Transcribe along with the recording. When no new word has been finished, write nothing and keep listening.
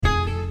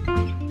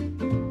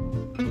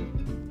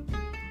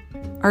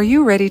Are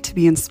you ready to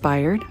be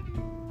inspired?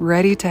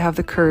 Ready to have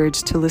the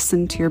courage to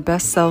listen to your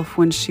best self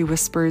when she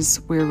whispers,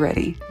 "We're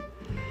ready"?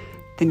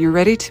 Then you're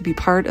ready to be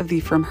part of the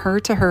From Her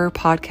to Her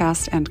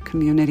podcast and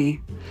community.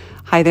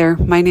 Hi there,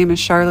 my name is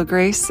Charlotte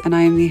Grace, and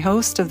I am the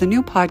host of the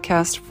new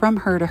podcast From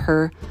Her to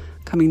Her,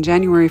 coming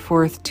January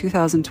 4th,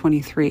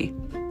 2023.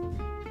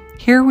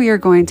 Here we are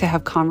going to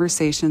have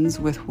conversations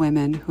with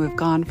women who have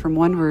gone from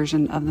one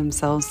version of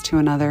themselves to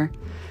another,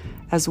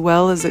 as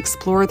well as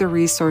explore the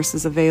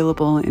resources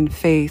available in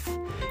faith,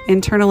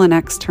 internal and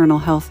external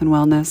health and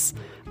wellness,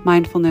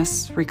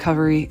 mindfulness,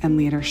 recovery, and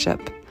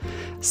leadership.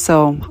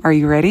 So, are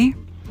you ready?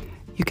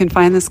 You can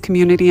find this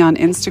community on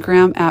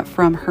Instagram at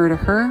From Her to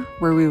Her,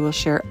 where we will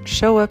share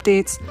show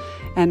updates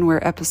and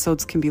where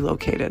episodes can be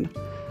located.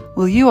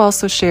 Will you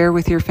also share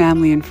with your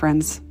family and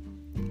friends?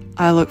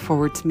 I look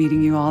forward to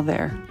meeting you all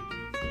there.